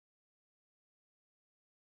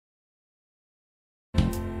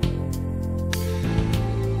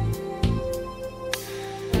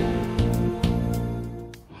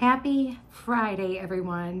Happy Friday,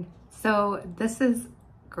 everyone. So this is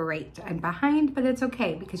great. I'm behind, but it's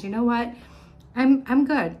okay because you know what? I'm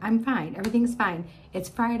good. I'm fine. Everything's fine. It's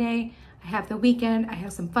Friday. I have the weekend. I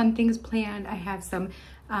have some fun things planned. I have some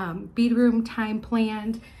bead room time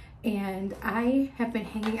planned, and I have been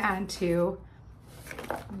hanging on to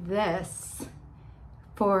this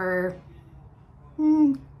for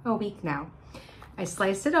a week now. I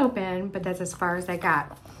sliced it open, but that's as far as I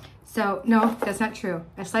got. So no, that's not true.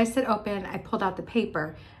 I sliced it open, I pulled out the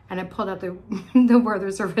paper, and I pulled out the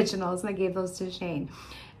Werther's Originals, and I gave those to Shane.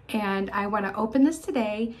 And I want to open this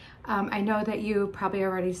today. I know that you probably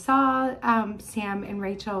already saw Sam and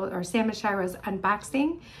Rachel, or Sam and Shira's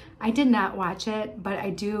unboxing. I did not watch it, but I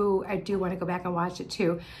do want to go back and watch it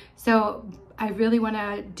too. So I really want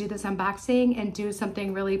to do this unboxing and do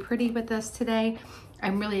something really pretty with this today.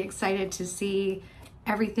 I'm really excited to see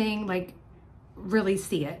everything, like really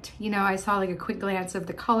see it. You know, I saw like a quick glance of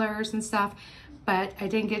the colors and stuff, but I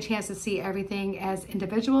didn't get a chance to see everything as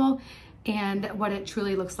individual and what it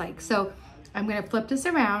truly looks like. So I'm gonna flip this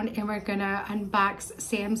around and we're gonna unbox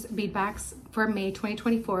Sam's Bead Box for May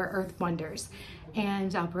 2024 Earth Wonders.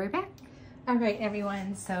 And I'll be right back. All right,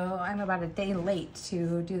 everyone, so I'm about a day late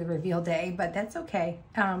to do the reveal day, but that's okay.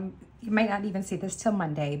 You might not even see this till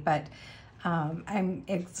Monday, but I'm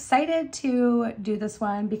excited to do this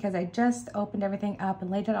one because I just opened everything up and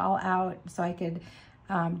laid it all out so I could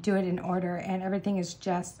do it in order, and everything is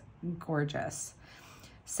just gorgeous.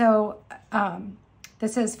 So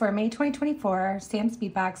this is for May 2024, Sam's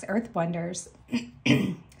Bead Box Earth Wonders.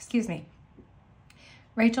 Excuse me.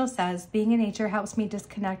 Rachel says, being in nature helps me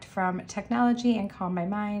disconnect from technology and calm my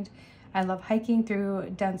mind. I love hiking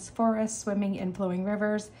through dense forests, swimming in flowing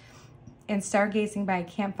rivers, and stargazing by a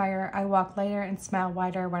campfire. I walk lighter and smile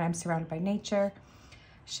wider when I'm surrounded by nature.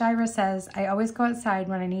 Shira says, I always go outside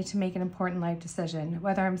when I need to make an important life decision.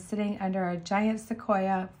 Whether I'm sitting under a giant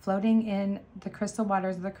sequoia, floating in the crystal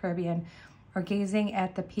waters of the Caribbean, or gazing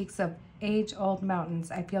at the peaks of age-old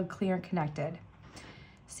mountains, I feel clear and connected.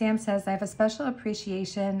 Sam says, I have a special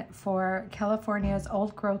appreciation for California's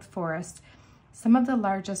old-growth forests. Some of the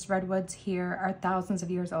largest redwoods here are thousands of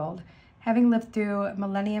years old, having lived through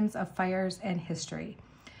millenniums of fires and history.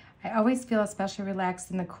 I always feel especially relaxed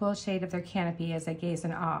in the cool shade of their canopy as I gaze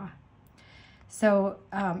in awe. So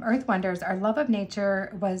Earth Wonders, our love of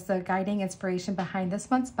nature was the guiding inspiration behind this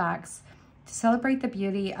month's box. To celebrate the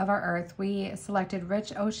beauty of our earth, we selected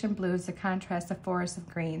rich ocean blues to contrast the forest of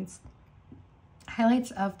greens.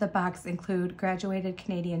 Highlights of the box include graduated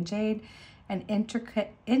Canadian jade and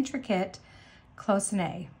intricate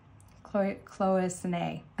cloisonne.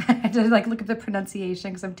 Cloisonne. I had to like look up the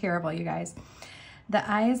pronunciation because I'm terrible, you guys. The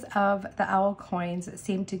eyes of the owl coins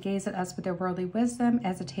seem to gaze at us with their worldly wisdom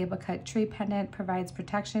as a table-cut tree pendant provides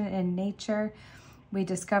protection in nature. We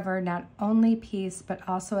discover not only peace, but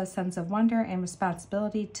also a sense of wonder and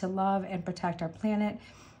responsibility to love and protect our planet.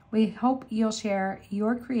 We hope you'll share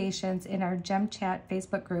your creations in our Gem Chat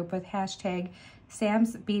Facebook group with hashtag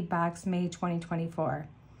Sam's Bead Box May 2024.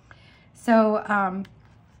 So,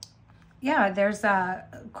 yeah, there's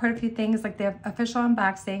quite a few things. Like the official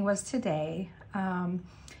unboxing was today.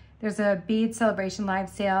 There's a bead celebration live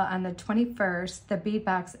sale on the 21st. The Bead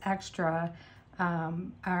Box Extra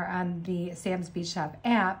are on the Sam's Bead Shop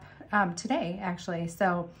app today, actually.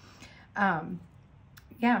 So,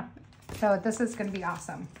 yeah, so this is going to be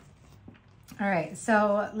awesome. All right,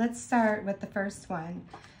 so let's start with the first one.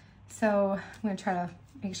 So I'm going to try to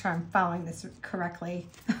make sure I'm following this correctly.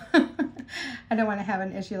 I don't want to have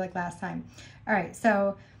an issue like last time. All right,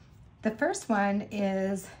 so the first one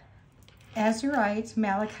is azurite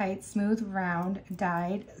malachite smooth round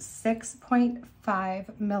dyed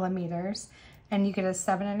 6.5 millimeters, and you get a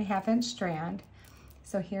 7.5 inch strand.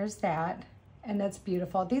 So here's that, and that's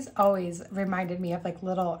beautiful. These always reminded me of like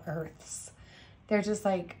little earths. They're just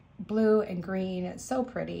like blue and green. It's so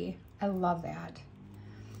pretty. I love that.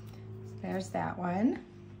 There's that one.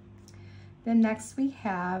 Then next we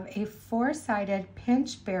have a 4-sided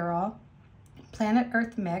pinch barrel Planet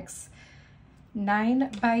Earth mix, 9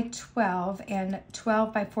 by 12 and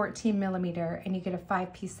 12 by 14 millimeter, and you get a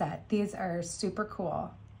 5-piece set. These are super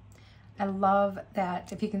cool. I love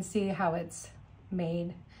that. If you can see how it's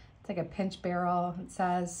made, it's like a pinch barrel, it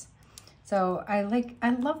says. So I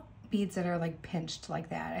love beads that are like pinched like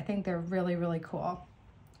that. I think they're really, really cool.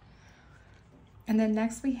 And then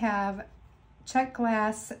next we have check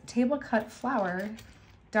glass table cut flower,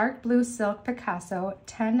 dark blue silk Picasso,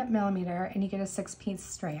 10 millimeter, and you get a 6-piece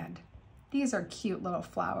strand. These are cute little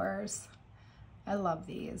flowers. I love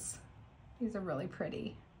these. These are really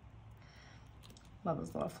pretty. Love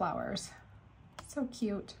those little flowers. So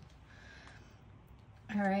cute.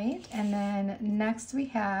 All right, and then next we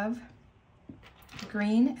have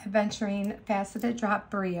green aventurine faceted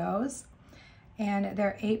drop brios, and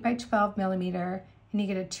they're 8 by 12 millimeter, and you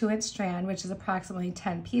get a 2-inch strand, which is approximately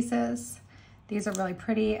 10 pieces. These are really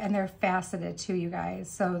pretty, and they're faceted too, you guys,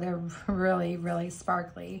 so they're really, really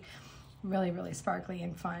sparkly, really sparkly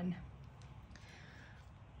and fun.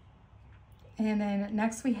 And then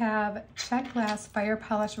next we have Check Glass Fire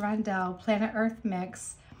Polish Rondelle Planet Earth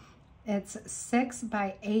Mix. It's 6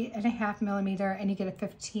 by 8.5 millimeter, and you get a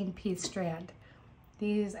 15-piece strand.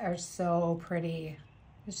 These are so pretty.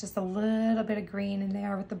 There's just a little bit of green in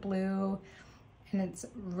there with the blue, and it's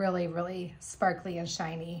really, really sparkly and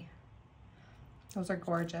shiny. Those are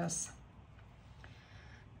gorgeous.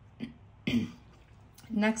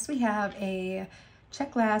 Next we have a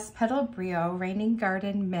Check Glass Petal Brio Raining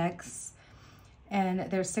Garden Mix,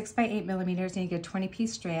 and they're 6 by 8 millimeters, and you get a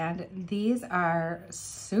 20-piece strand. These are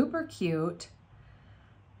super cute.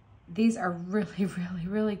 These are really,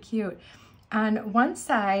 really cute. On one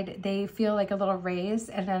side, they feel like a little raised,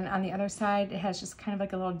 and then on the other side, it has just kind of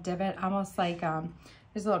like a little divot, almost like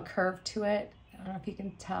there's a little curve to it. I don't know if you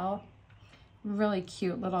can tell. Really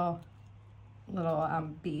cute little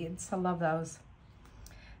beads. I love those.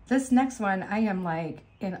 This next one, I am like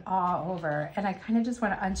in awe over, and I kind of just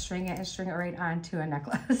want to unstring it and string it right onto a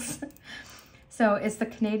necklace. So it's the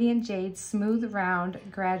Canadian Jade Smooth Round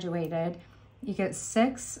Graduated. You get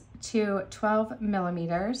 6 to 12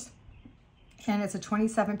 millimeters, and it's a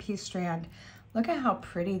 27-piece strand. Look at how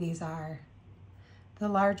pretty these are. The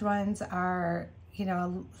large ones are, you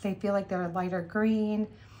know, they feel like they're a lighter green,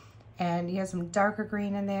 and you have some darker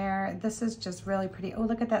green in there. This is just really pretty. Oh,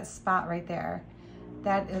 look at that spot right there.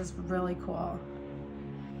 That is really cool.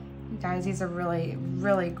 You guys, these are really,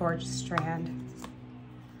 really gorgeous strand.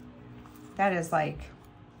 That is like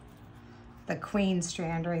the queen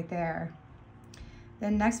strand right there.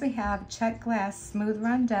 Then next we have Check Glass Smooth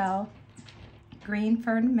Rondelle Green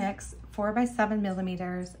Fern Mix, 4 by 7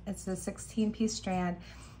 millimeters. It's a 16-piece strand.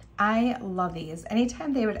 I love these.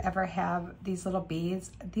 Anytime they would ever have these little beads,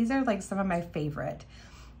 these are like some of my favorite.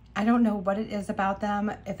 I don't know what it is about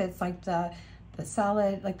them, if it's like the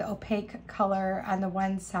solid, like the opaque color on the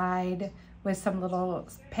one side with some little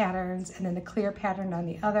patterns, and then the clear pattern on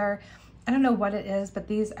the other. I don't know what it is, but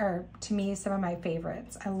these are, to me, some of my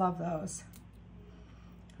favorites. I love those.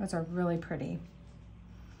 Those are really pretty.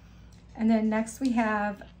 And then next we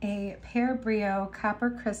have a Pear Brio Copper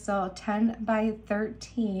Crystal 10 by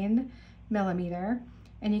 13 millimeter,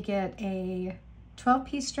 and you get a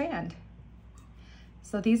 12-piece strand.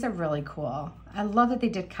 So these are really cool. I love that they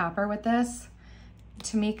did copper with this.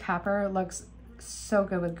 To me, copper looks so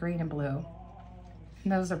good with green and blue.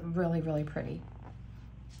 And those are really, really pretty.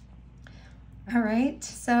 All right,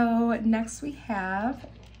 so next we have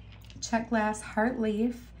Check Glass Heart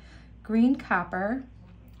Leaf Green Copper.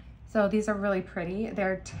 So these are really pretty.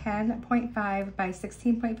 They're 10.5 by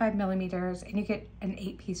 16.5 millimeters, and you get an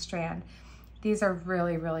 8-piece strand. These are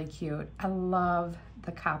really, really cute. I love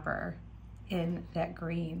the copper in that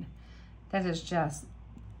green. That is just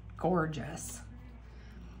gorgeous.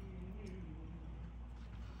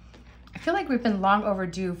 I feel like we've been long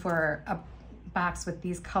overdue for a box with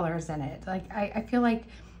these colors in it. Like I feel like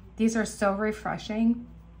these are so refreshing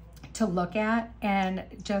to look at, and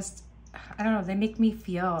just, I don't know, they make me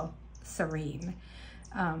feel serene,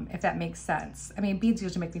 if that makes sense. I mean, beads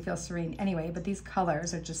usually make me feel serene anyway, but these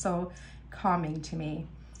colors are just so calming to me.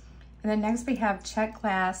 And then next we have Check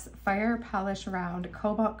Glass Fire Polish Round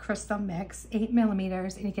Cobalt Crystal Mix, 8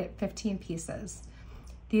 millimeters, and you get 15 pieces.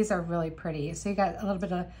 These are really pretty. So you got a little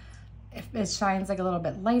bit of, it shines like a little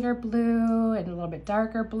bit lighter blue and a little bit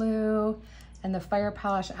darker blue. And the fire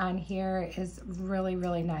polish on here is really,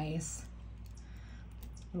 really nice.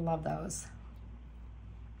 Love those.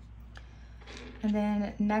 And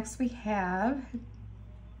then next we have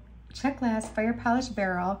Check Glass Fire Polish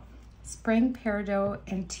Barrel Spring Peridot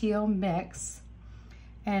and Teal Mix.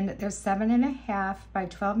 And they're 7.5 by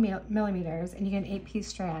 12 millimeters, and you get an 8-piece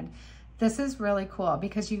strand. This is really cool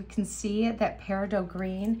because you can see that peridot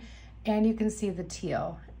green and you can see the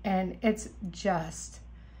teal, and it's just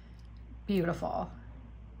beautiful.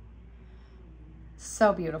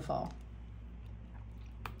 So beautiful.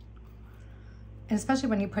 And especially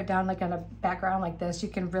when you put down like on a background like this, you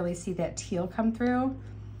can really see that teal come through.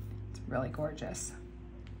 It's really gorgeous.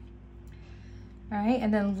 All right,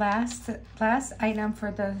 and then last item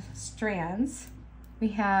for the strands, we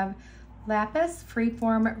have Lapis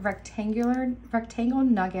Freeform Rectangle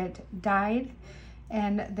Nugget dyed,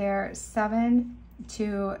 and they're 7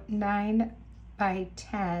 to 9 by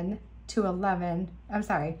 10 to 11. I'm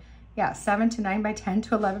sorry, yeah, 7 to 9 by 10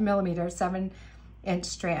 to 11 millimeters, 7 inch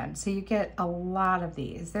strand. So you get a lot of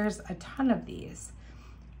these. There's a ton of these.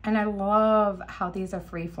 And I love how these are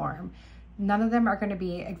freeform. None of them are going to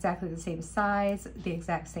be exactly the same size, the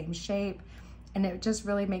exact same shape, and it just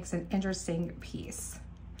really makes an interesting piece.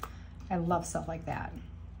 I love stuff like that.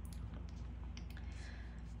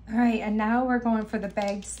 All right, and now we're going for the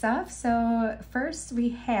bagged stuff. So first we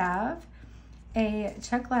have a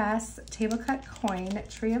check glass table cut coin,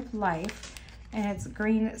 Tree of Life, and it's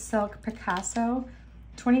green silk Picasso,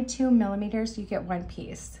 22 millimeters, you get one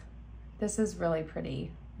piece. This is really pretty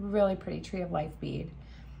Tree of Life bead.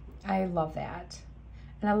 I love that.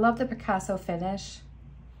 And I love the Picasso finish.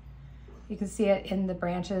 You can see it in the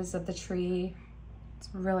branches of the tree. It's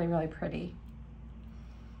really, really pretty.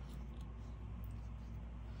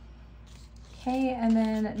 Okay, and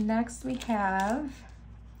then next we have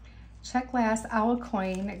check glass owl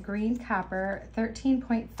coin, green copper,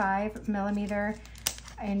 13.5 millimeter,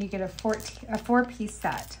 and you get a 4-piece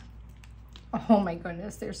set. Oh my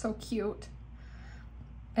goodness, they're so cute.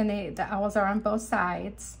 And the owls are on both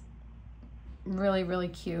sides. Really, really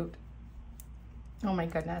cute. Oh my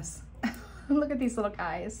goodness. Look at these little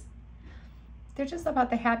guys. They're just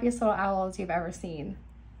about the happiest little owls you've ever seen.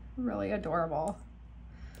 Really adorable.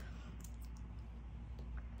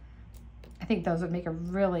 I think those would make a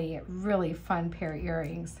really, really fun pair of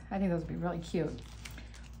earrings. I think those would be really cute.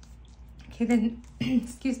 Okay, then,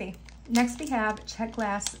 excuse me. Next we have check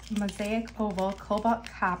glass mosaic oval cobalt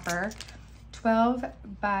copper, 12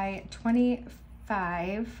 by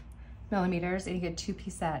 25 millimeters, and you get a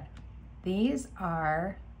 2-piece set. These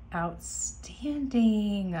are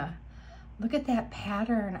outstanding. Look at that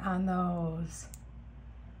pattern on those.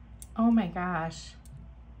 Oh my gosh.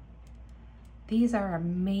 These are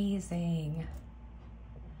amazing.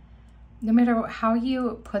 No matter how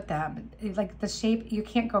you put them, like the shape, you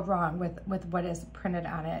can't go wrong with what is printed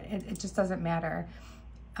on it. It just doesn't matter.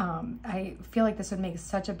 I feel like this would make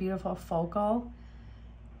such a beautiful focal.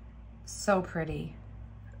 So pretty.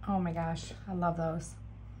 Oh my gosh, I love those.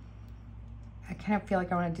 I kind of feel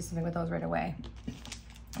like I want to do something with those right away.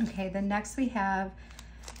 Okay, then next we have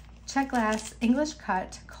check glass English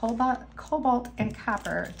cut cobalt and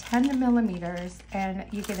copper, 10 millimeters, and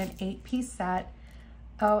you get an 8-piece set.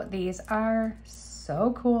 Oh, these are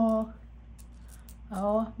so cool.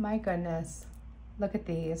 Oh my goodness. Look at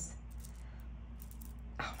these.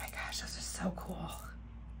 Oh my gosh, those are so cool.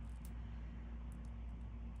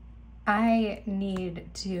 I need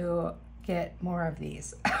to get more of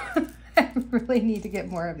these. I really need to get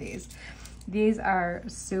more of these. These are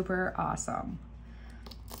super awesome.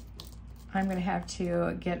 I'm gonna have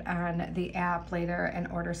to get on the app later and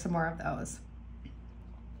order some more of those.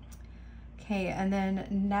 Okay, and then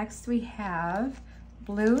next we have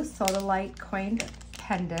blue sodalite coined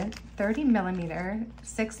pendant, 30 millimeter,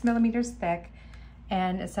 6 millimeters thick,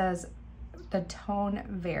 and it says the tone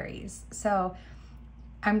varies. So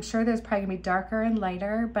I'm sure there's probably gonna be darker and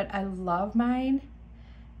lighter, but I love mine.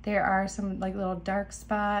 There are some like little dark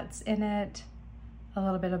spots in it, a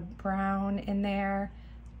little bit of brown in there.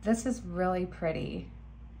 This is really pretty.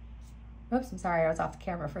 Oops, I'm sorry, I was off the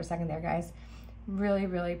camera for a second there, guys. Really,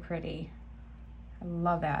 really pretty. I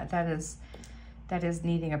love that. That is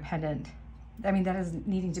needing a pendant. I mean, that is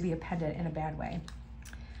needing to be a pendant in a bad way.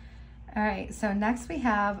 All right, so next we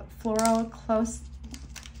have floral cloisonine.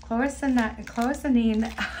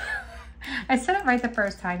 I said it right the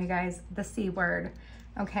first time, you guys, the C word,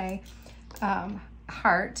 okay?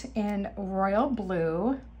 Heart in royal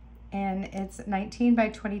blue, and it's 19 by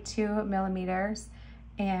 22 millimeters,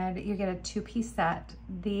 and you get a 2-piece set.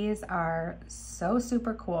 These are so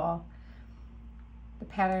super cool. The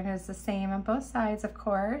pattern is the same on both sides, of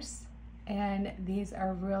course, and these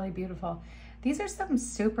are really beautiful. These are some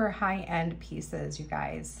super high-end pieces, you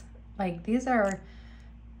guys. Like these are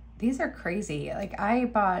crazy. Like I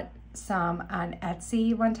bought some on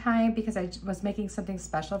Etsy one time because I was making something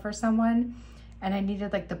special for someone and I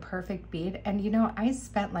needed like the perfect bead. And you know, I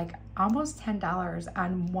spent like almost $10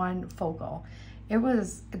 on one focal. It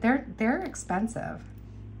was, they're expensive.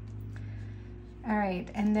 All right,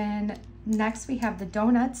 and then next we have the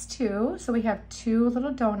donuts too. So we have 2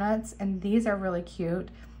 little donuts, and these are really cute.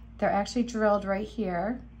 They're actually drilled right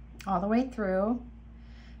here all the way through.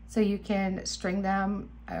 So you can string them,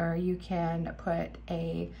 or you can put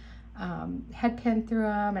a head pin through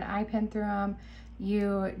them, an eye pin through them.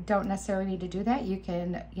 You don't necessarily need to do that. You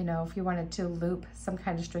can, you know, if you wanted to loop some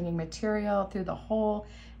kind of stringing material through the hole,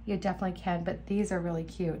 you definitely can, but these are really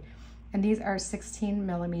cute. And these are 16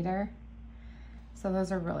 millimeter. So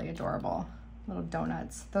those are really adorable, little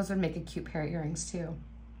donuts. Those would make a cute pair of earrings too.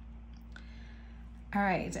 All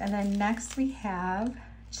right, and then next we have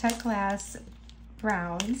check glass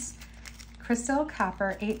rounds, crystal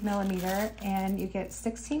copper 8mm, and you get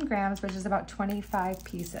 16 grams, which is about 25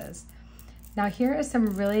 pieces. Now here is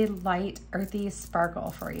some really light earthy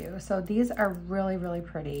sparkle for you. So these are really, really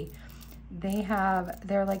pretty.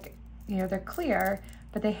 They're like, you know, they're clear,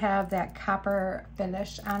 but they have that copper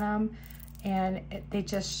finish on them, and they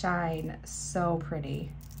just shine so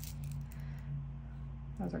pretty.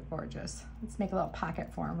 Those are gorgeous. Let's make a little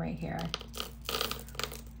pocket for them right here.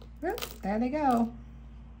 Whoop, there they go.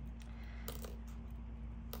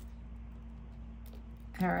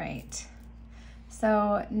 All right.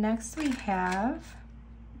 So next we have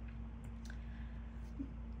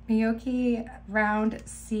Miyoki round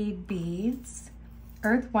seed beads,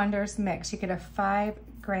 Earth Wonders mix. You get a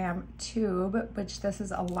 5-gram tube, which this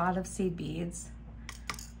is a lot of seed beads.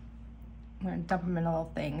 I'm gonna dump them in a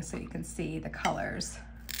little thing so you can see the colors.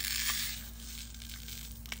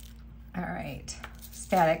 All right,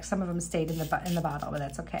 static. Some of them stayed in the bottle, but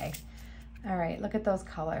that's okay. All right, look at those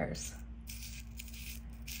colors.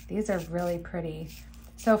 These are really pretty.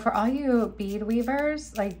 So for all you bead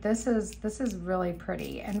weavers, like this is really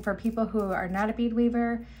pretty. And for people who are not a bead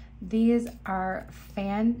weaver, these are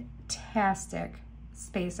fantastic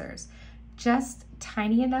spacers. Just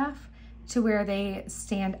tiny enough to where they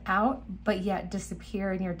stand out, but yet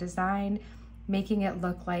disappear in your design, making it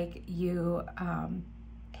look like you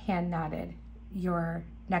hand knotted your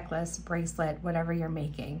necklace, bracelet, whatever you're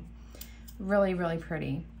making. Really, really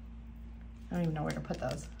pretty. I don't even know where to put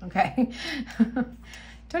those, okay?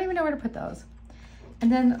 Don't even know where to put those.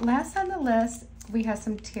 And then last on the list, we have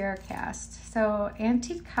some tear cast. So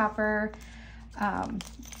antique copper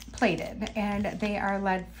plated, and they are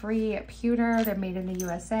lead-free pewter. They're made in the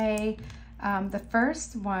USA. The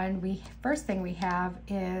first thing we have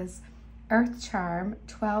is Earth Charm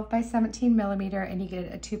 12 by 17mm, and you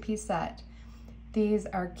get a 2-piece set. These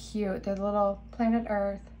are cute. They're little planet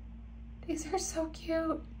Earth. These are so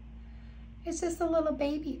cute. It's just a little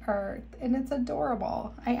baby Earth, and it's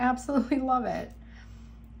adorable. I absolutely love it.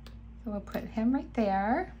 So we'll put him right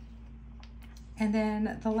there. And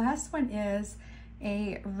then the last one is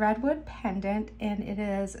a redwood pendant, and it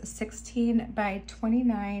is 16 by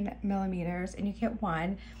 29mm, and you get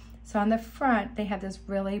one. So on the front, they have this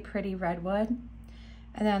really pretty redwood,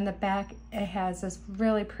 and then on the back, it has this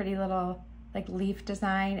really pretty little like leaf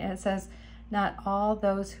design, and it says, "Not all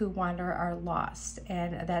those who wander are lost,"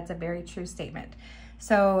 and that's a very true statement.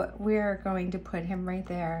 So we're going to put him right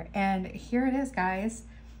there, and here it is, guys.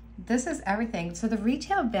 This is everything. So the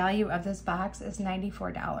retail value of this box is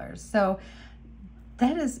 $94. So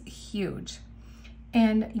that is huge.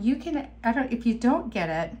 And you can, if you don't get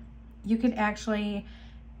it, you can actually,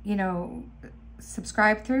 you know,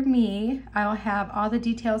 subscribe through me. I'll have all the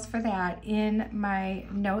details for that in my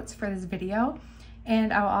notes for this video.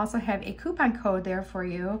 And I'll also have a coupon code there for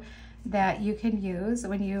you that you can use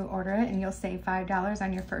when you order it, and you'll save $5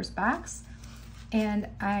 on your first box. And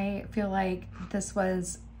I feel like this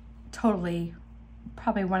was totally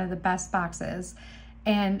probably one of the best boxes.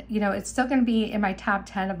 And you know, it's still gonna be in my top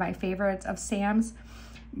 10 of my favorites of Sam's,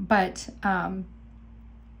 but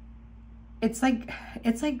it's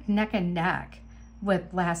like neck and neck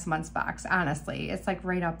with last month's box, honestly. It's like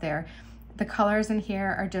right up there. The colors in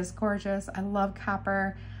here are just gorgeous. I love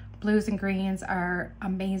copper. Blues and greens are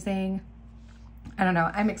amazing. I don't know,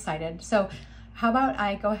 I'm excited. So how about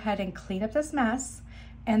I go ahead and clean up this mess,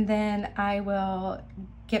 and then I will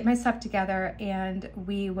get my stuff together and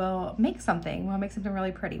we will make something. We'll make something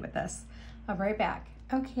really pretty with this. I'll be right back.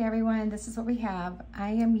 Okay, everyone, this is what we have.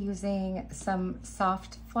 I am using some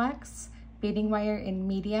Soft Flex beading wire in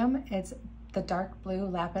medium. It's the dark blue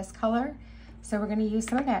lapis color. So we're gonna use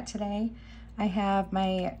some of that today. I have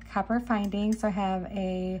my copper findings. So I have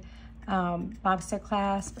a lobster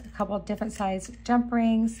clasp, a couple of different size jump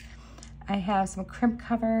rings. I have some crimp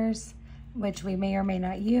covers, which we may or may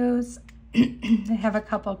not use. I have a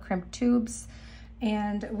couple crimp tubes,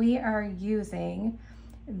 and we are using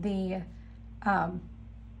the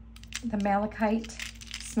malachite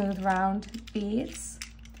smooth round beads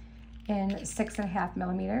in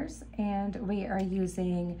 6.5mm, and we are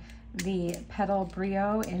using the petal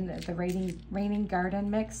brio in the raining garden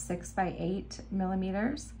mix 6 by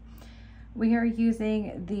 8mm. We are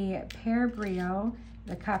using the pear brio,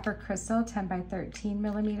 the copper crystal 10 by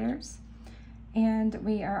 13mm. And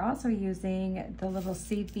we are also using the little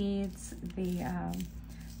seed beads, the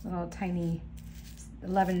little tiny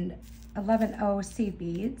 11.0 seed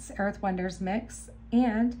beads, Earth Wonders mix.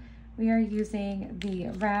 And we are using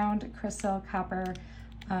the round crystal copper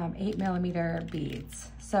 8mm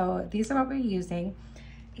beads. So these are what we're using.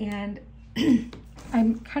 And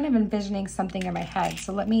I'm kind of envisioning something in my head.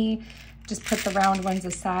 So let me just put the round ones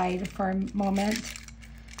aside for a moment.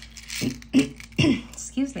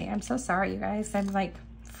 Excuse me, I'm so sorry, you guys. I'm like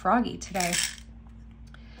froggy today.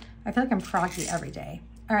 I feel like I'm froggy every day.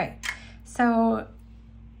 All right, so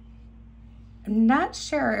I'm not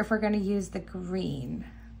sure if we're gonna use the green.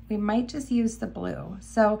 We might just use the blue.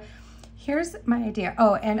 So here's my idea.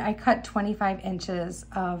 Oh, and I cut 25 inches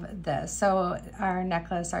of this. So our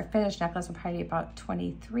necklace, our finished necklace will probably be about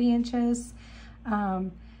 23 inches.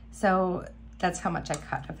 So that's how much I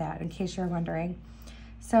cut of that, in case you're wondering.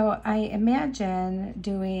 So I imagine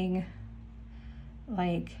doing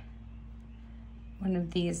like one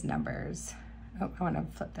of these numbers. Oh, I want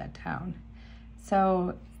to flip that down.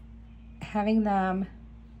 So having them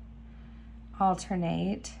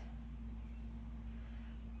alternate,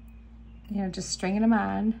 you know, just stringing them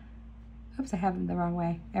on. Oops, I have them the wrong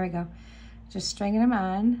way. There we go. Just stringing them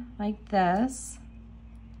on like this,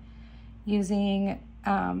 using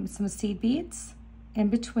some seed beads in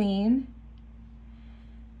between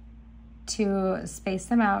to space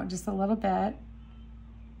them out just a little bit.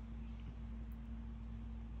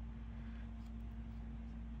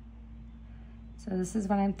 So this is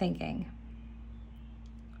what I'm thinking.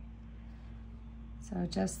 So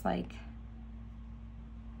just like,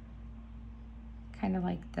 kind of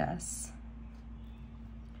like this.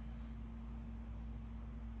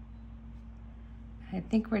 I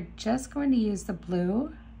think we're just going to use the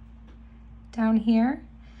blue down here,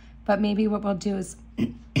 but maybe what we'll do is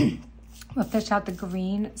we'll fish out the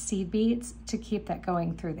green seed beads to keep that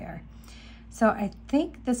going through there. So I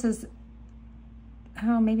think this is,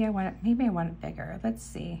 oh, maybe I want it bigger. Let's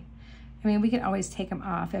see. I mean, we can always take them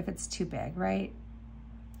off if it's too big, right?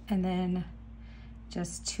 And then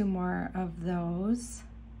just 2 more of those.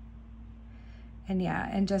 And yeah,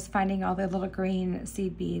 and just finding all the little green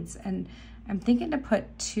seed beads. And I'm thinking to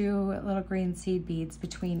put 2 little green seed beads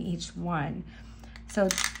between each one. So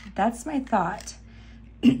that's my thought.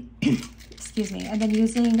 Excuse me. And then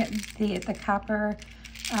using the copper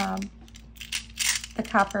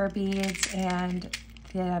beads and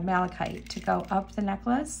the malachite to go up the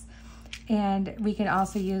necklace. And we can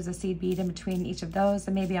also use a seed bead in between each of those,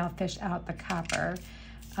 and maybe I'll fish out the copper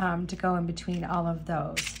to go in between all of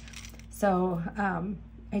those. So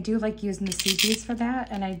I do like using the seed beads for that,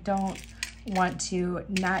 and I don't want to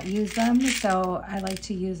not use them, so I like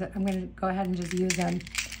to use it. I'm going to go ahead and just use them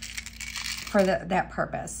for that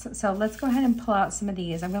purpose. So let's go ahead and pull out some of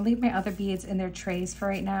these. I'm going to leave my other beads in their trays for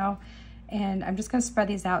right now, and I'm just going to spread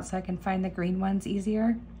these out so I can find the green ones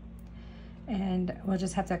easier. And we'll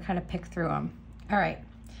just have to kind of pick through them. All right,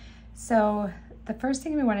 so the first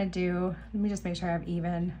thing we want to do, let me just make sure I have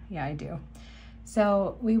even. Yeah, I do.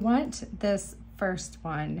 So we want this first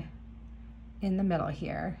one in the middle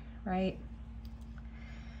here, right?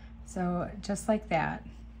 So just like that.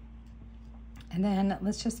 And then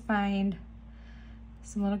let's just find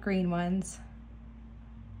some little green ones.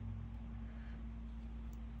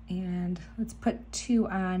 And let's put 2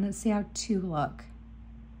 on. Let's see how 2 look.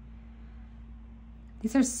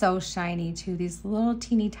 These are so shiny too. These little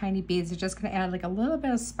teeny tiny beads are just gonna add like a little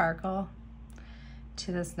bit of sparkle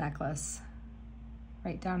to this necklace,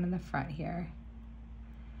 right down in the front here.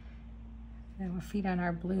 And we'll feed on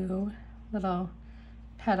our blue little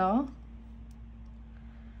petal.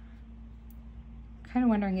 Kind of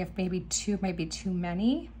wondering if maybe 2 might be too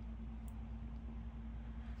many.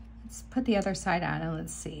 Let's put the other side on and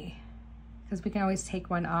let's see. Because we can always take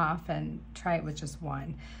one off and try it with just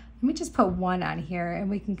 1. Let me just put 1 on here and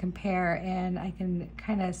we can compare, and I can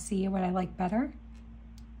kind of see what I like better.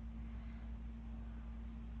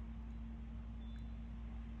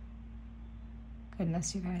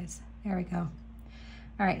 Goodness, you guys. There we go.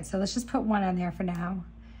 All right, so let's just put 1 on there for now.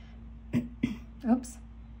 Oops,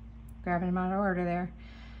 grabbing them out of order there.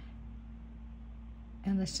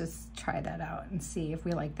 And let's just try that out and see if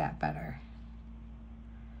we like that better.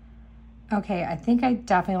 Okay, I think I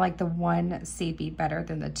definitely like the 1 seed bead better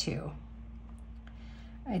than the 2.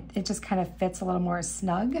 It just kind of fits a little more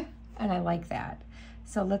snug, and I like that.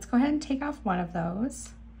 So let's go ahead and take off 1 of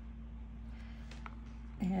those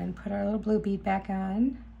and put our little blue bead back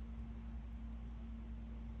on.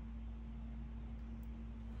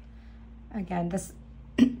 Again, this,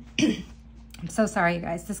 I'm so sorry, you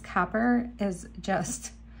guys. This copper is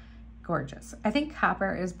just gorgeous. I think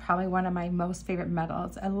copper is probably one of my most favorite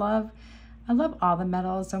metals. I love all the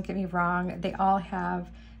metals, don't get me wrong. They all have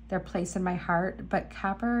their place in my heart, but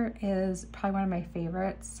copper is probably one of my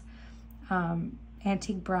favorites.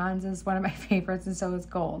 Antique bronze is one of my favorites, and so is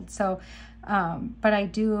gold. So, but I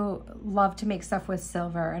do love to make stuff with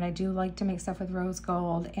silver, and I do like to make stuff with rose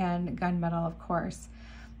gold and gunmetal, of course.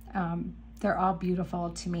 they're all beautiful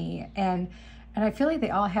to me. And I feel like they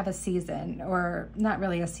all have a season, or not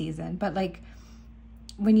really a season, but like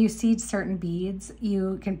when you see certain beads,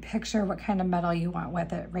 you can picture what kind of metal you want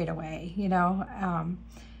with it right away, you know?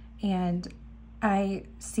 And I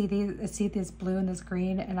see this blue and this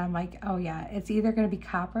green, and I'm like, oh yeah, it's either going to be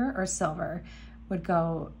copper or silver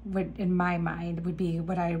would in my mind would be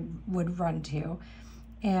what I would run to.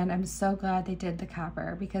 And I'm so glad they did the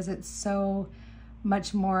copper, because it's so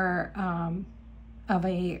much more of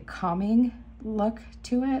a calming look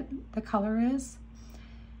to it, the color is.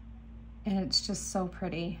 And it's just so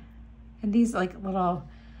pretty. And these like little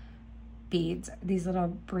beads, these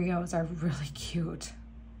little brios are really cute.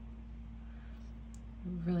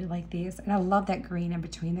 I really like these. And I love that green in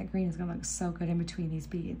between. That green is gonna look so good in between these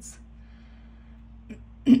beads.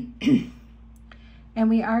 And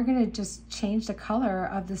we are gonna just change the color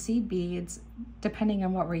of the seed beads depending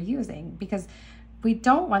on what we're using, because we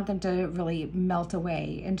don't want them to really melt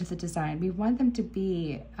away into the design. We want them to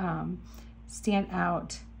be, stand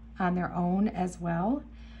out on their own as well.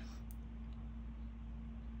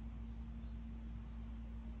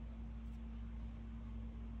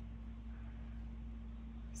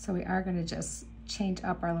 So we are gonna just change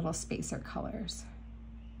up our little spacer colors.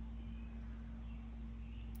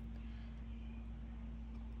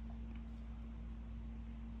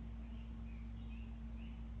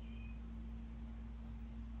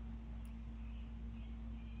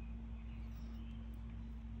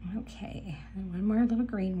 Okay, and one more little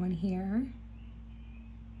green one here.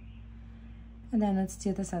 And then let's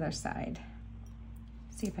do this other side.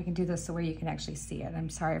 See if I can do this so where you can actually see it. I'm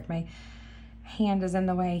sorry if my hand is in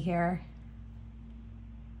the way here.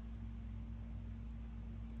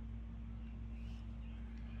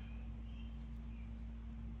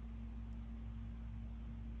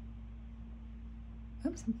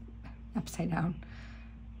 Oops, I'm upside down.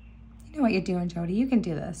 You know what you're doing, Jody. You can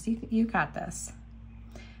do this. You got this.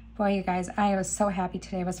 Boy, you guys, I was so happy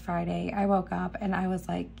today was Friday. I woke up and I was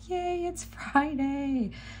like, yay, it's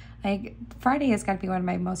Friday. Like, Friday is going to be one of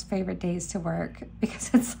my most favorite days to work,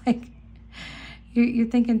 because it's like, you're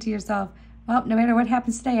thinking to yourself, well, no matter what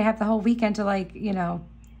happens today, I have the whole weekend to, like, you know,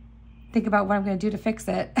 think about what I'm going to do to fix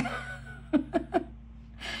it.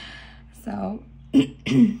 So,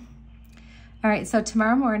 all right, so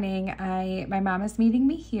tomorrow morning, my mom is meeting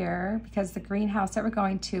me here, because the greenhouse that we're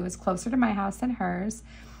going to is closer to my house than hers.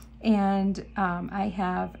 And I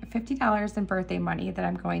have $50 in birthday money that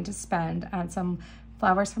I'm going to spend on some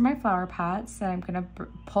flowers for my flower pots that I'm going to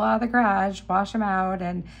pull out of the garage, wash them out,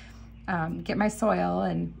 and get my soil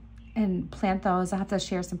and plant those. I'll have to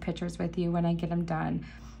share some pictures with you when I get them done.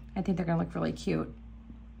 I think they're going to look really cute.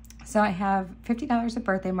 So I have $50 of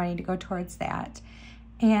birthday money to go towards that.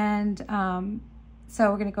 And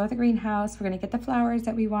so we're going to go to the greenhouse. We're going to get the flowers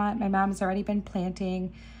that we want. My mom's already been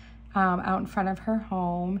planting out in front of her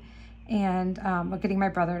home, and we're getting my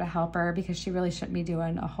brother to help her, because she really shouldn't be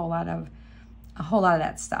doing a whole lot of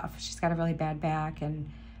that stuff. She's got a really bad back, and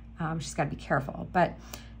she's got to be careful. But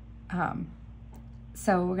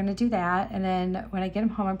so we're gonna do that, and then when I get them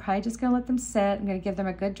home, I'm probably just gonna let them sit. I'm gonna give them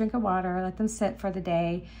a good drink of water, let them sit for the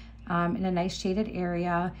day in a nice shaded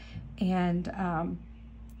area, and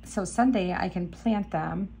so Sunday I can plant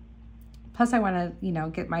them. Plus I wanna, you know,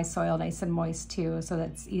 get my soil nice and moist too, so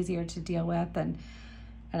that's easier to deal with and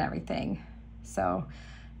everything. So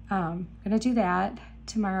I'm gonna do that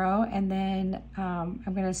tomorrow, and then I'm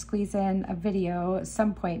gonna squeeze in a video at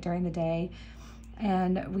some point during the day,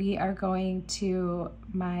 and we are going to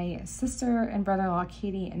my sister and brother-in-law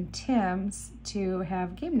Katie and Tim's to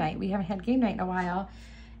have game night. We haven't had game night in a while,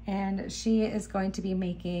 and she is going to be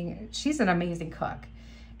making, she's an amazing cook.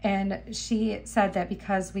 And she said that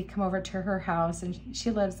because we come over to her house, and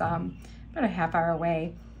she lives about a half-hour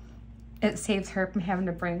away, it saves her from having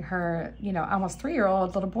to bring her, you know, almost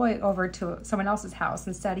 3-year-old little boy over to someone else's house.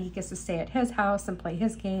 Instead, he gets to stay at his house and play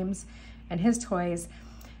his games and his toys.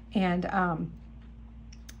 And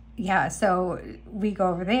yeah, so we go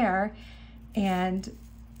over there, and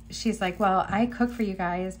she's like, well, I cook for you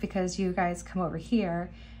guys because you guys come over here.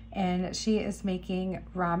 And she is making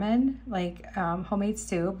ramen, like homemade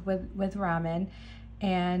soup with ramen.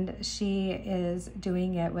 And she is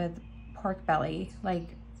doing it with pork belly, like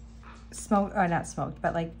smoked, or not smoked,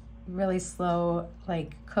 but like really slow,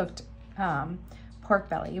 like cooked pork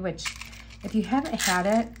belly, which if you haven't had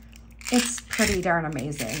it, it's pretty darn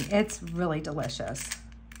amazing. It's really delicious.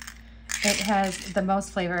 It has the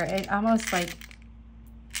most flavor. It almost like,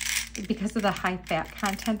 because of the high fat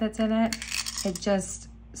content that's in it, it just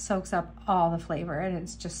soaks up all the flavor, and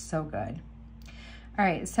it's just so good. All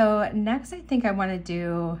right, so next I think I want to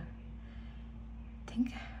do,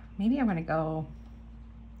 maybe I'm gonna go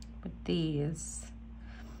with these,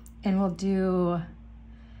 and we'll do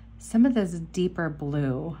some of this deeper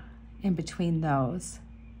blue in between those.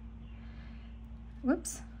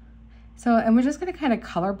 Whoops. So, and we're just gonna kind of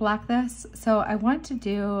color block this. So I want to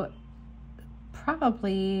do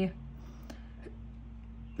probably,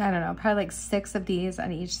 I don't know, probably like 6 of these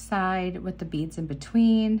on each side with the beads in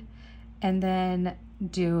between, and then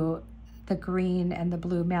do the green and the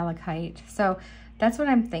blue malachite. So that's what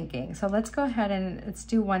I'm thinking. So let's go ahead and let's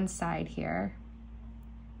do one side here.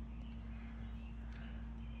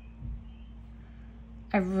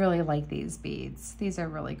 I really like these beads. These are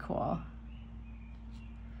really cool.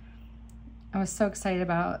 I was so excited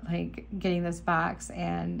about like getting this box,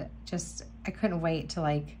 and just, I couldn't wait to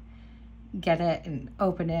like get it and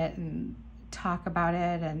open it and talk about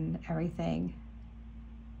it and everything.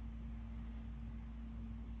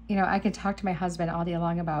 You know, I can talk to my husband all day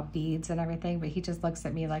long about beads and everything, but he just looks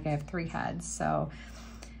at me like I have 3 heads. So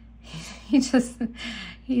he's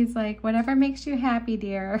like, whatever makes you happy,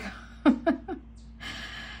 dear.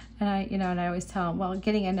 And I, you know, and I always tell him, well,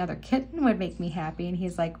 getting another kitten would make me happy. And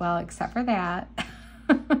he's like, well, except for that.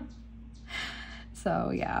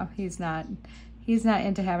 So yeah, he's not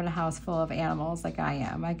into having a house full of animals like I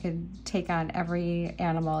am. I could take on every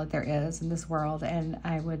animal that there is in this world and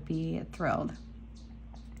I would be thrilled.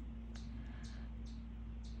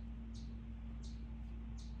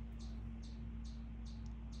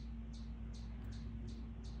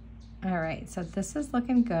 All right, so this is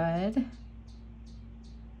looking good.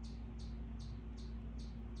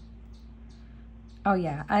 Oh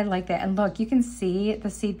yeah, I like that. And look, you can see the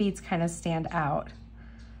seed beads kind of stand out.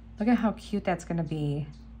 Look at how cute that's gonna be.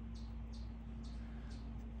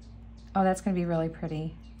 Oh, that's gonna be really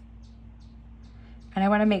pretty. And I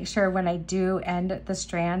wanna make sure when I do end the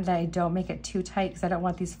strand that I don't make it too tight, because I don't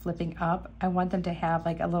want these flipping up. I want them to have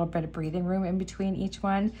like a little bit of breathing room in between each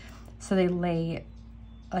one, so they lay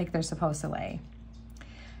like they're supposed to lay.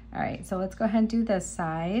 All right, so let's go ahead and do this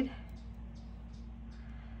side.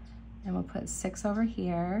 And we'll put 6 over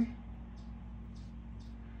here.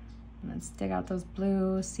 And let's dig out those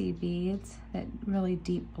blue seed beads, that really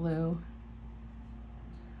deep blue.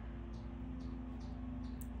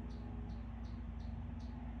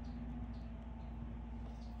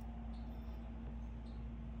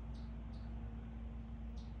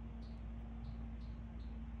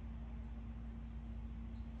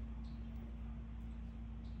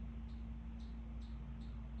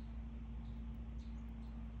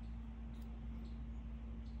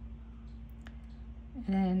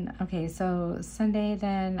 And then, okay, so Sunday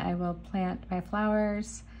then I will plant my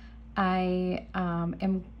flowers. I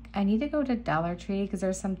need to go to Dollar Tree because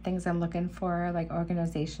there's some things I'm looking for, like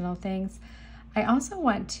organizational things. I also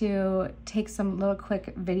want to take some little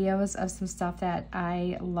quick videos of some stuff that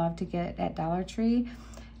I love to get at Dollar Tree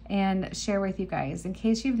and share with you guys in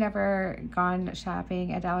case you've never gone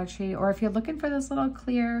shopping at Dollar Tree, or if you're looking for those little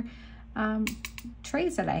clear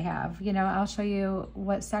trays that I have. You know, I'll show you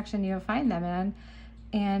what section you'll find them in.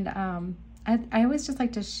 And I always just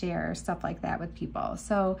like to share stuff like that with people.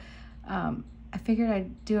 So I figured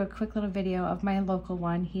I'd do a quick little video of my local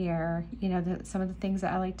one here, you know, some of the things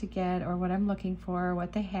that I like to get or what I'm looking for,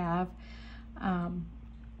 what they have.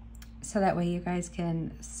 So that way you guys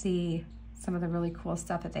can see some of the really cool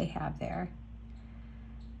stuff that they have there.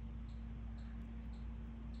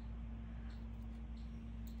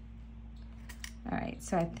 All right,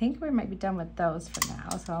 so I think we might be done with those for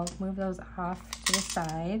now. So I'll move those off to the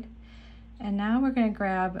side. And now we're gonna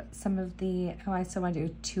grab some of the, oh, I still wanna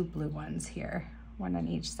do 2 blue ones here, 1 on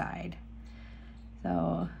each side.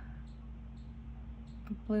 So,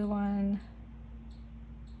 a blue one.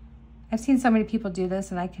 I've seen so many people do this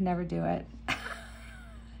and I can never do it.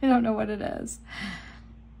 I don't know what it is.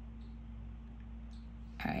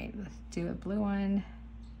 All right, let's do a blue one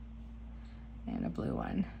and a blue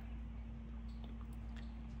one.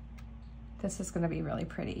 This is gonna be really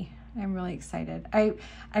pretty. I'm really excited. I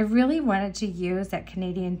really wanted to use that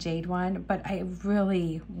Canadian jade one, but I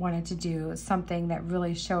really wanted to do something that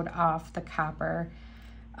really showed off the copper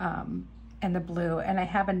and the blue. And I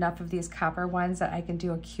have enough of these copper ones that I can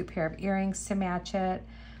do a cute pair of earrings to match it.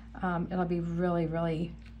 It'll be really,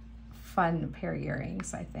 really fun pair of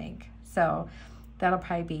earrings, I think. So that'll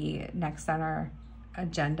probably be next on our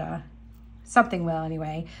agenda. Something will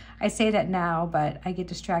anyway. I say that now, but I get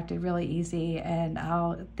distracted really easy, and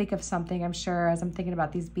I'll think of something, I'm sure, as I'm thinking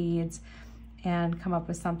about these beads, and come up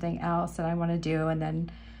with something else that I want to do, and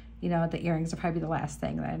then, you know, the earrings will probably be the last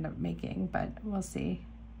thing that I end up making, but we'll see.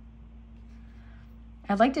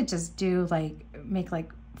 I'd like to just do like, make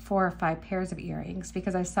like 4 or 5 pairs of earrings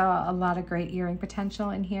because I saw a lot of great earring potential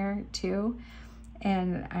in here too.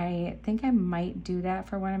 And I think I might do that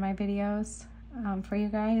for one of my videos for you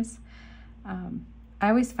guys. I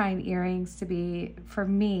always find earrings to be, for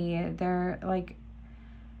me, they're like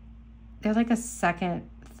a second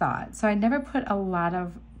thought. So I never put a lot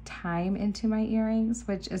of time into my earrings,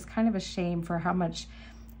 which is kind of a shame for how much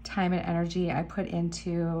time and energy I put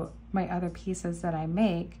into my other pieces that I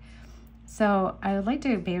make. So I would like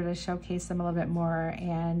to be able to showcase them a little bit more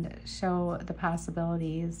and show the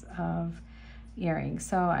possibilities of earrings.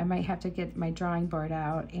 So I might have to get my drawing board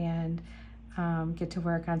out and get to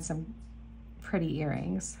work on some pretty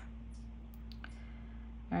earrings.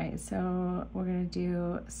 All right, so we're gonna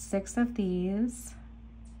do 6 of these.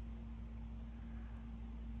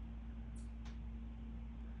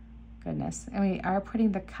 Goodness, and we are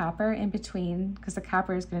putting the copper in between because the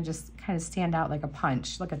copper is gonna just kind of stand out like a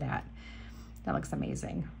punch. Look at that. That looks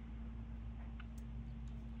amazing.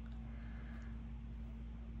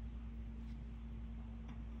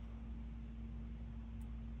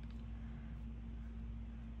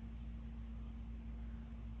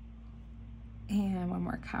 And one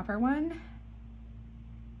more copper one.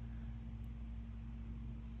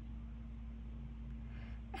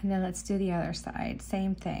 And then let's do the other side,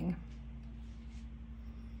 same thing.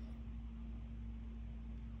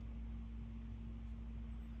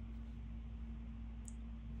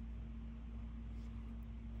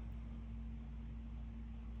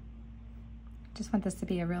 Just want this to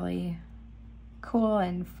be a really cool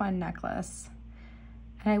and fun necklace.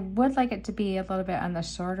 And I would like it to be a little bit on the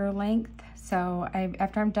shorter length. So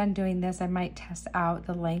after I'm done doing this, I might test out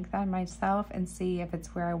the length on myself and see if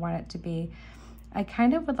it's where I want it to be. I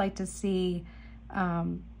kind of would like to see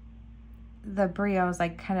the brios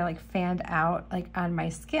like kind of like fanned out like on my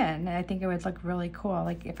skin. And I think it would look really cool.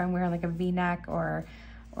 Like if I'm wearing like a V-neck or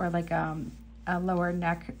like a lower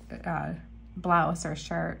neck blouse or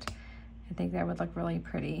shirt, I think that would look really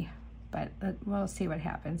pretty. But we'll see what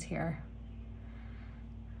happens here.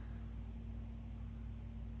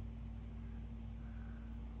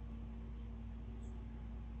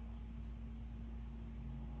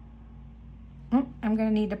 I'm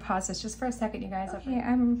gonna need to pause this just for a second, you guys. Okay,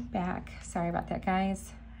 I'm back. Sorry about that,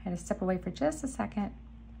 guys. I had to step away for just a second.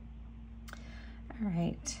 All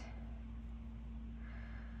right.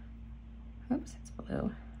 Oops, it's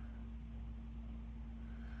blue.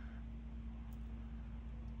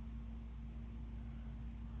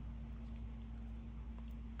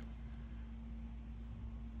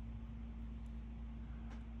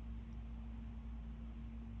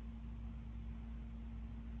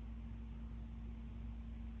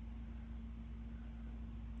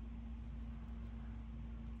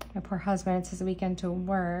 My poor husband, it's his weekend to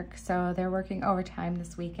work, so they're working overtime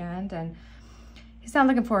this weekend, and he's not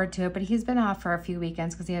looking forward to it, but he's been off for a few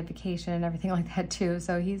weekends because he had vacation and everything like that too,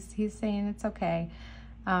 so he's saying it's okay.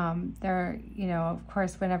 They're, you know, of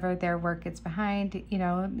course, whenever their work gets behind, you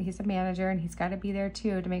know, he's a manager and he's got to be there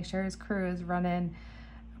too to make sure his crew is running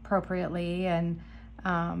appropriately and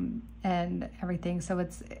everything. So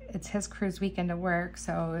it's his crew's weekend to work,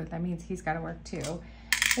 so that means he's got to work too.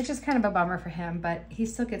 Which is kind of a bummer for him, but he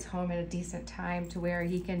still gets home at a decent time to where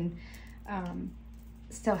he can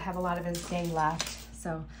still have a lot of his day left.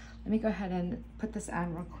 So let me go ahead and put this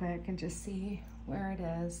on real quick and just see where it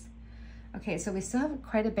is. Okay, so we still have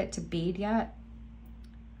quite a bit to bead yet.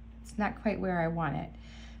 It's not quite where I want it.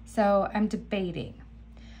 So I'm debating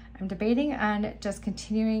on just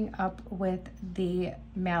continuing up with the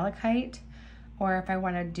malachite or if I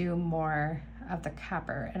want to do more of the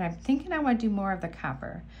copper. And I'm thinking I want to do more of the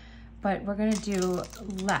copper, but we're going to do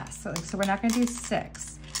less. So we're not going to do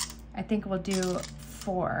 6. I think we'll do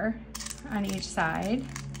 4 on each side.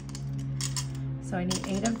 So I need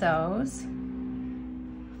 8 of those.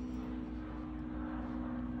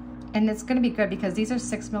 And it's going to be good because these are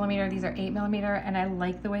 6mm, these are 8mm, and I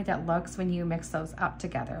like the way that looks when you mix those up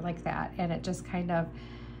together like that. And it just kind of,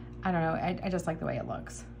 I don't know, I just like the way it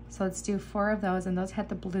looks. So let's do 4 of those, and those had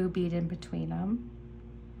the blue bead in between them.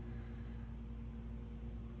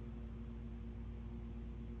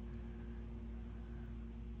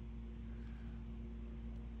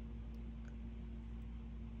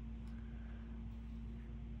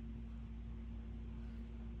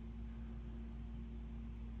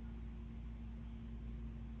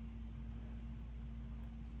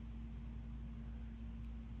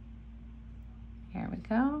 Here we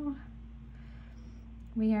go.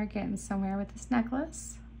 We are getting somewhere with this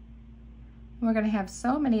necklace. We're gonna have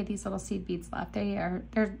so many of these little seed beads left.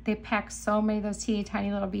 They pack so many of those teeny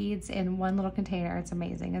tiny little beads in one little container. It's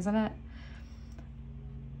amazing, isn't it?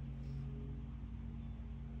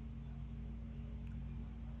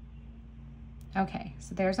 Okay,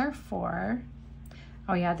 so there's our 4.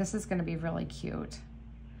 Oh yeah, this is gonna be really cute.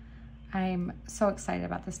 I'm so excited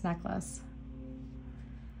about this necklace.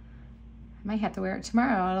 I might have to wear it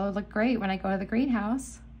tomorrow. It'll look great when I go to the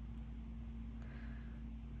greenhouse.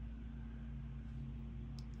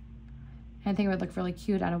 I think it would look really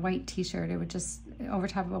cute on a white t-shirt. It would just, over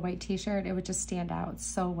top of a white t-shirt, it would just stand out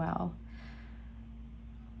so well.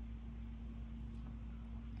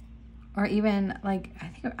 Or even like, I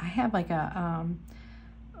think I have like a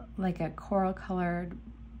coral colored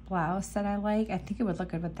blouse that I like. I think it would look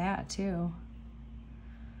good with that too.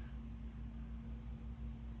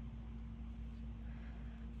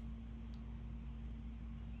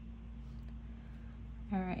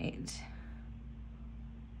 All right.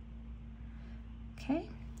 Okay,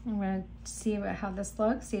 I'm going to see how this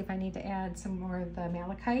looks, see if I need to add some more of the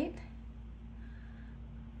malachite.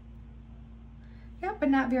 Yeah, but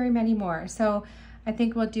not very many more. So I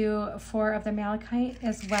think we'll do 4 of the malachite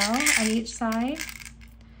as well on each side.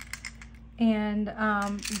 And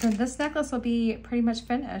then this necklace will be pretty much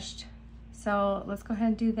finished. So let's go ahead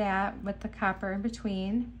and do that with the copper in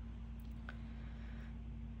between.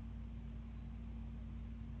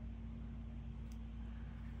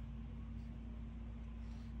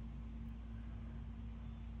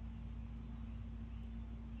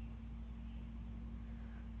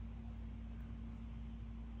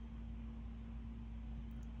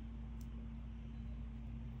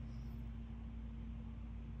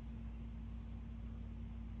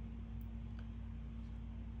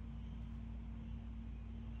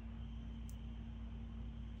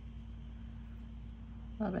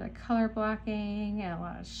 A little bit of color blocking and a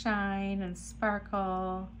lot of shine and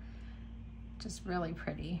sparkle. Just really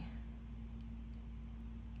pretty.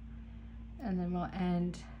 And then we'll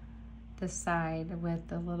end this side with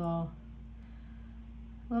the little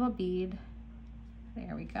bead.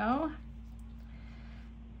 There we go.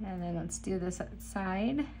 And then let's do this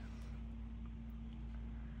side.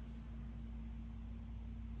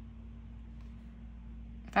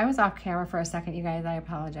 If I was off camera for a second, you guys, I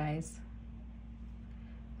apologize.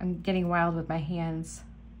 I'm getting wild with my hands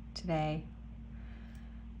today.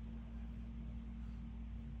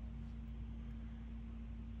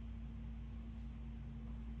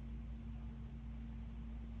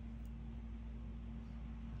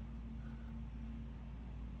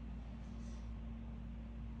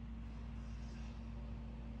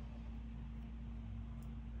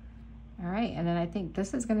 All right, and then I think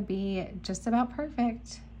this is gonna be just about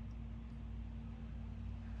perfect.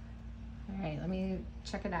 All right, let me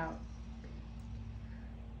check it out.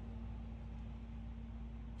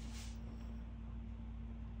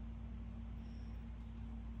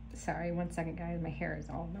 Sorry, one second, guys. My hair is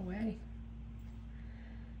all in the way.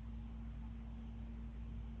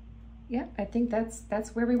 Yep, I think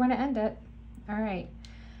that's where we want to end it. All right.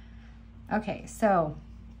 Okay, so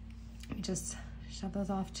let me just shove those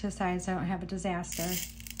off to the side so I don't have a disaster.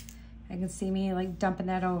 I can see me like dumping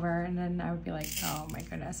that over and then I would be like, oh my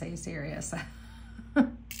goodness, are you serious? All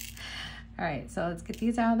right, so let's get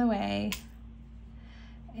these out of the way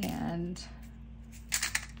and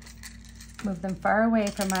move them far away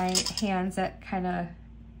from my hands that kind of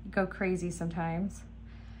go crazy sometimes,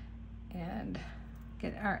 and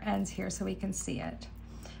get our ends here so we can see it.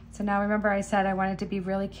 So now remember I said I wanted to be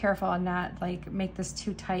really careful and not like make this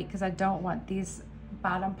too tight because I don't want these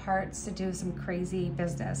bottom parts to do some crazy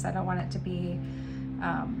business. I don't want it to be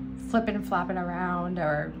flipping and flopping around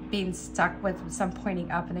or being stuck with some pointing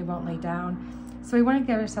up and they won't lay down. So we want to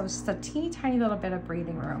give ourselves just a teeny tiny little bit of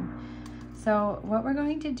breathing room. So what we're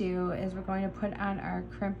going to do is we're going to put on our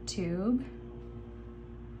crimp tube.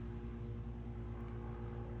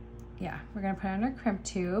 Yeah, we're going to put on our crimp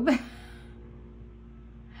tube.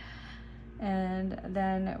 And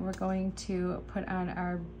then we're going to put on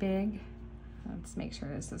our big, let's make sure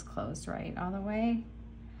this is closed right all the way.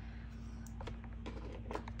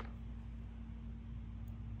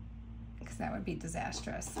 Because that would be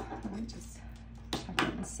disastrous. Let me just check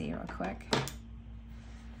it and see real quick.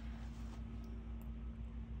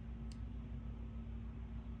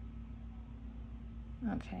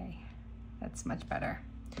 Okay, that's much better.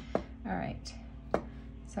 All right,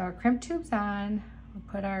 so our crimp tube's on, we'll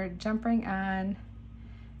put our jump ring on,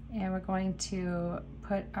 and we're going to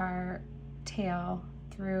put our tail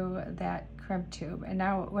through that crimp tube. And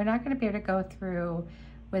now we're not going to be able to go through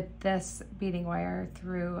with this beading wire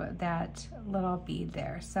through that little bead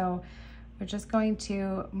there. So we're just going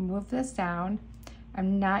to move this down.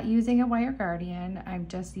 I'm not using a wire guardian, I'm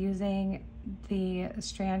just using the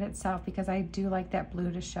strand itself because I do like that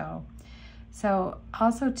blue to show. So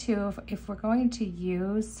also too, if we're going to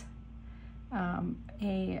use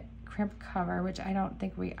a crimp cover, which I don't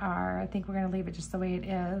think we are. I think we're gonna leave it just the way it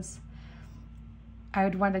is. I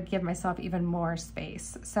would want to give myself even more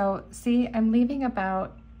space. So see, I'm leaving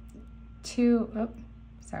about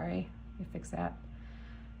sorry, let me fix that.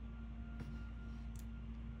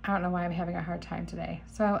 I don't know why I'm having a hard time today.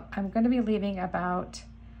 So I'm going to be leaving about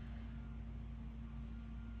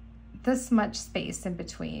this much space in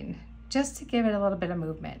between, just to give it a little bit of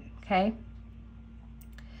movement, okay?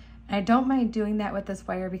 And I don't mind doing that with this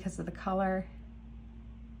wire because of the color.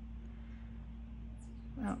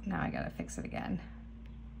 Oh, now I gotta fix it again.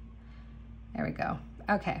 There we go.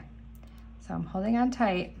 Okay, so I'm holding on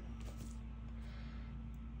tight,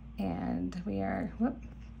 and we are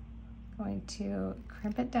going to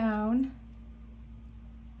crimp it down.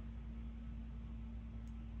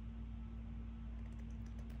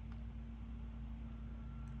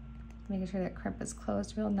 Making sure that crimp is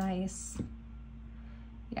closed real nice.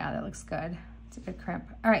 Yeah, that looks good. It's a good crimp.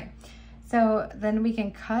 All right, so then we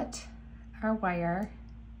can cut our wire.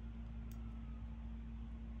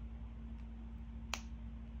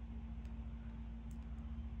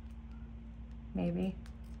 Maybe.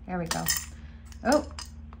 There we go. Oh,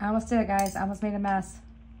 I almost did it, guys. I almost made a mess.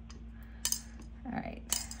 All right,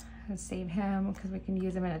 let's save him because we can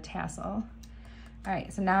use him in a tassel. All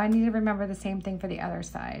right, so now I need to remember the same thing for the other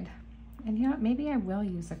side. And you know what, maybe I will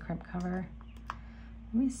use a crimp cover.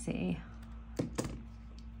 Let me see.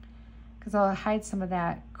 Because I'll hide some of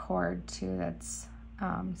that cord too that's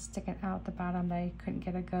sticking out the bottom that I couldn't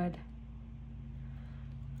get a good.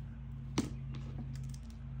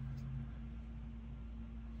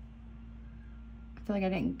 I feel like I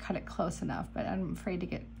didn't cut it close enough, but I'm afraid to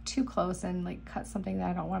get too close and like cut something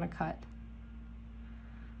that I don't want to cut.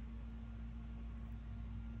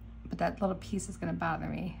 But that little piece is going to bother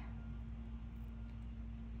me.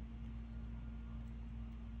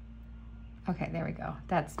 Okay, there we go.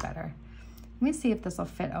 That's better. Let me see if this will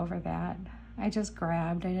fit over that. I just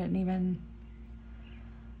grabbed, I didn't even.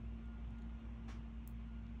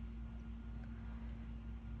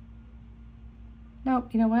 Nope,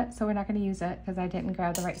 you know what? So we're not gonna use it because I didn't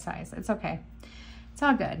grab the right size. It's okay, it's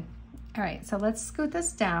all good. All right, so let's scoot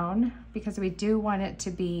this down because we do want it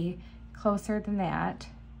to be closer than that.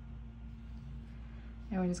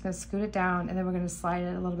 And we're just gonna scoot it down, and then we're gonna slide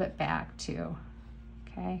it a little bit back too,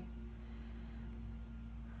 okay?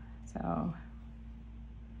 So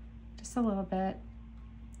just a little bit.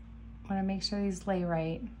 Want to make sure these lay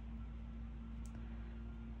right.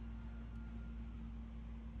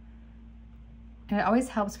 And it always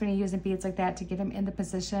helps when you're using beads like that to get them in the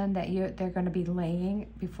position that they're going to be laying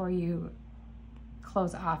before you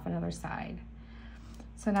close off another side.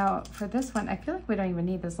 So now for this one, I feel like we don't even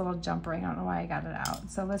need this little jump ring. I don't know why I got it out.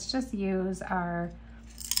 So let's just use our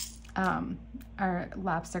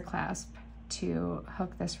lobster clasp to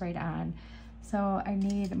hook this right on. So I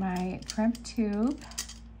need my crimp tube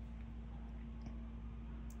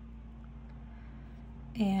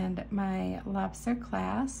and my lobster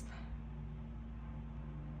clasp.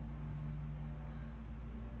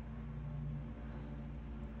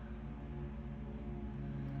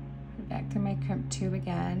 Put it back to my crimp tube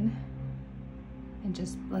again, and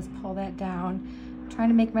just let's pull that down. I'm trying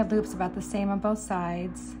to make my loops about the same on both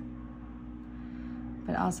sides,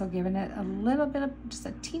 but also giving it a little bit of, just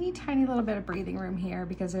a teeny tiny little bit of breathing room here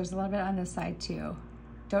because there's a little bit on this side too.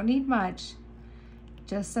 Don't need much,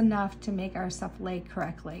 just enough to make our stuff lay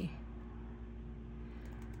correctly.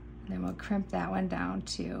 And then we'll crimp that one down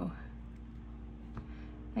too.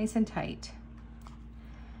 Nice and tight.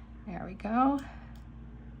 There we go.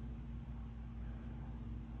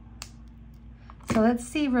 So let's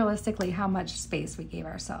see realistically how much space we gave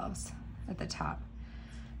ourselves at the top.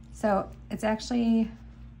 So it's actually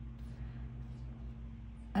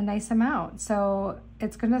a nice amount. So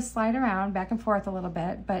it's gonna slide around back and forth a little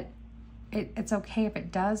bit, but it's okay if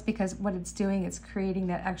it does, because what it's doing is creating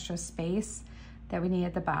that extra space that we need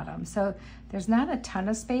at the bottom. So there's not a ton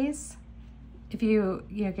of space. If you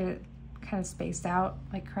get it kind of spaced out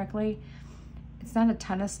like correctly, it's not a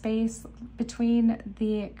ton of space between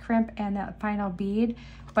the crimp and that final bead,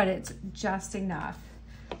 but it's just enough.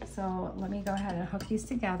 So let me go ahead and hook these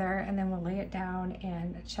together, and then we'll lay it down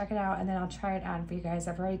and check it out, and then I'll try it on for you guys.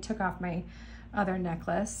 I've already took off my other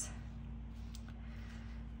necklace.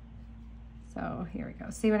 So here we go.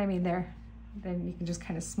 See what I mean there? Then you can just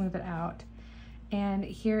kind of smooth it out. And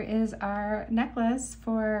here is our necklace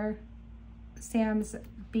for Sam's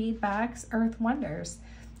Bead Box Earth Wonders.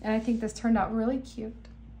 And I think this turned out really cute.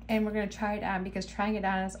 And we're gonna try it on, because trying it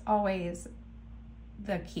on is always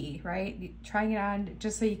the key, right? Trying it on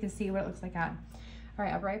just so you can see what it looks like on. All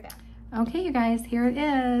right, I'll be right back. Okay, you guys, here it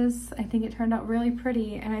is. I think it turned out really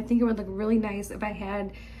pretty, and I think it would look really nice if I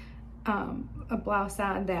had a blouse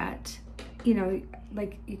on that, you know,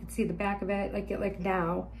 like you can see the back of it, like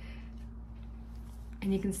now,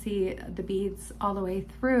 and you can see the beads all the way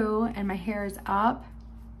through, and my hair is up.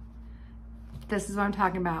 This is what I'm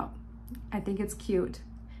talking about. I think it's cute.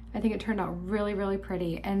 I think it turned out really, really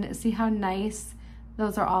pretty. And see how nice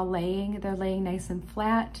those are all laying? They're laying nice and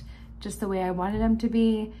flat, just the way I wanted them to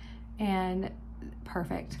be, and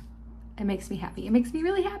perfect. It makes me happy. It makes me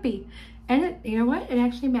really happy. And it, you know what? It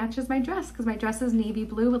actually matches my dress, because my dress is navy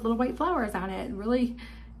blue with little white flowers on it. It really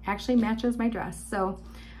actually matches my dress. So,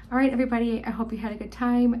 all right, everybody, I hope you had a good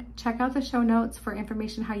time. Check out the show notes for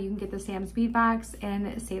information how you can get the Sam's Bead Box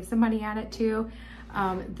and save some money on it too.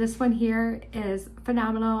 This one here is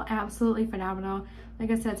phenomenal, absolutely phenomenal. Like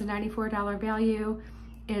I said, it's a $94 value.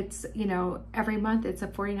 It's, you know, every month it's a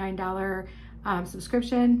 $49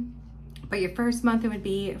 subscription, but your first month it would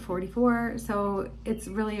be $44, so it's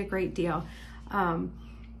really a great deal.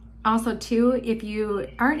 Also too, if you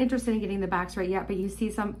aren't interested in getting the box right yet, but you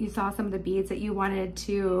saw some of the beads that you wanted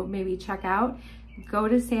to maybe check out, go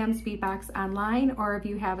to Sam's Bead Box online, or if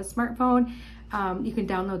you have a smartphone, you can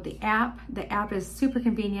download the app. The app is super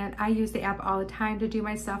convenient. I use the app all the time to do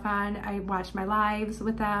my stuff on. I watch my lives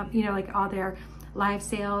with them, you know, like all their live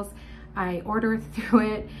sales. I order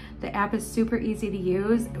through it. The app is super easy to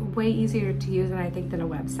use, way easier to use than I think than a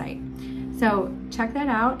website. So check that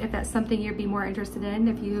out if that's something you'd be more interested in.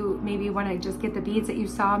 If you maybe want to just get the beads that you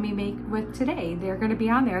saw me make with today, they're going to be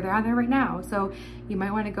on there. They're on there right now. So you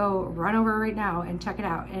might want to go run over right now and check it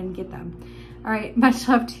out and get them. All right, much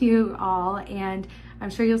love to you all, and I'm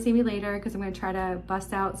sure you'll see me later because I'm going to try to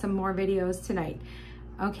bust out some more videos tonight.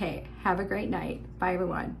 Okay, have a great night. Bye,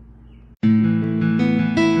 everyone.